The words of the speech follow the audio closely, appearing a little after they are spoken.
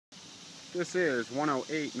This is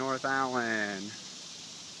 108 North Allen,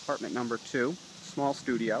 apartment number 2, small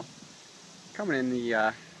studio. Coming in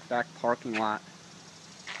the back parking lot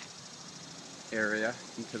area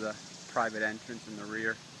into the private entrance in the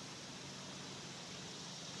rear.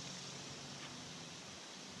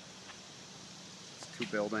 It's 2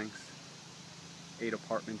 buildings, 8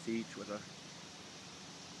 apartments each with a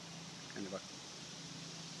kind of a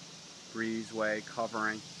breezeway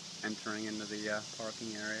covering, entering into the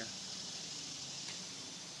parking area.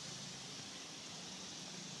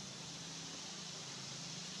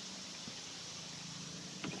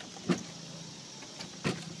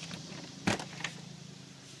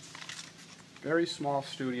 Very small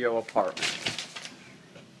studio apartment.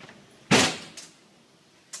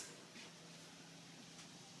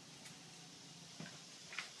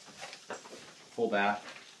 Full bath.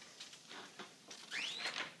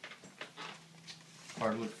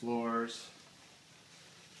 Hardwood floors.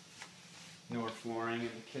 Newer flooring in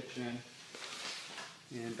the kitchen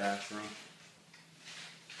and bathroom.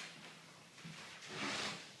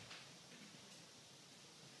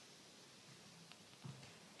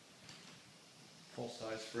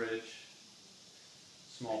 Full-size fridge,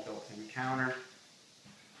 small built-in counter,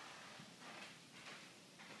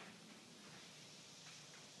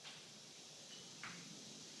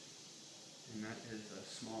 and that is a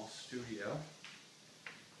small studio,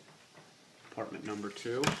 apartment number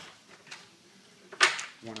 2,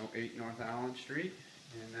 108 North Allen Street,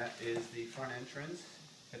 and that is the front entrance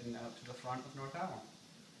heading out to the front of North Allen.